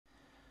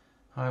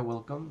Hi,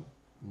 welcome.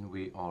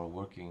 We are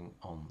working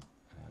on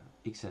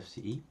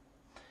Xfce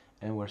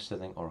and we're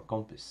setting our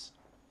compiz.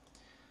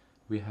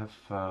 We have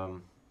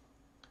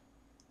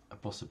a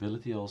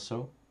possibility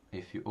also.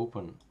 If you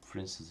open, for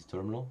instance, the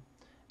terminal,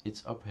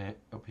 it's up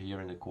here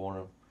in the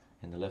corner,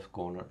 in the left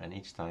corner, and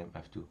each time I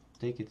have to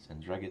take it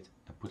and drag it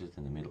and put it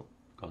in the middle,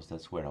 because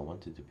that's where I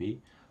want it to be,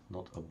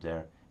 not up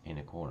there in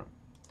a corner.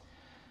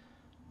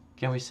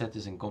 Can we set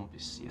this in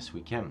compiz? Yes,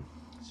 we can.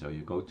 So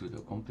you go to the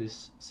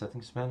compiz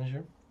settings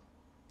manager,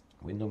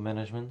 window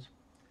management,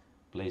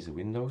 place the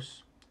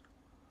windows,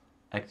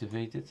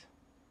 activate it,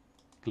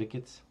 click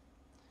it,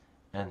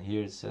 and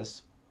here it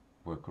says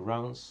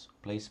workarounds,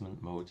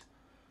 placement mode,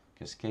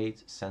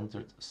 cascade,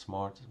 centered,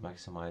 smart,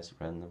 maximize,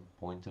 random,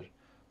 pointer.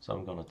 So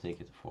I'm gonna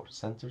take it for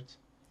centered.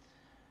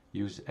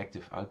 Use the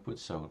active output,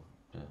 so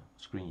the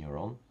screen you're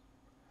on,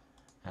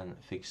 and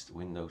fixed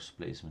windows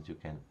placement. You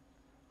can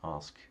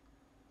ask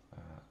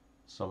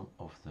some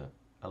of the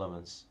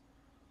elements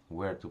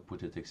where to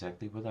put it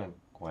exactly, but I'm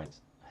quite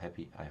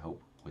happy, I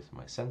hope, with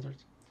my centered.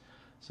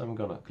 So I'm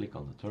gonna click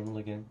on the terminal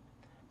again,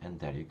 and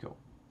there you go.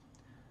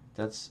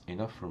 That's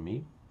enough for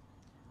me.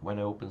 When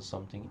I open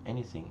something,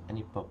 anything,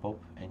 any pop-up,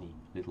 any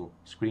little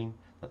screen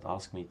that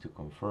asks me to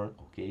confirm,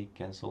 okay,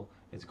 cancel,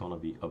 it's gonna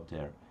be up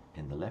there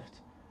in the left.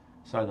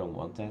 So I don't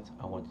want that.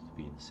 I want it to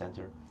be in the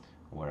center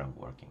where I'm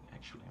working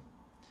actually.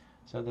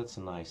 So that's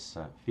a nice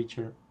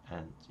feature,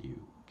 and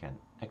you can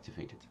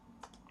activate it.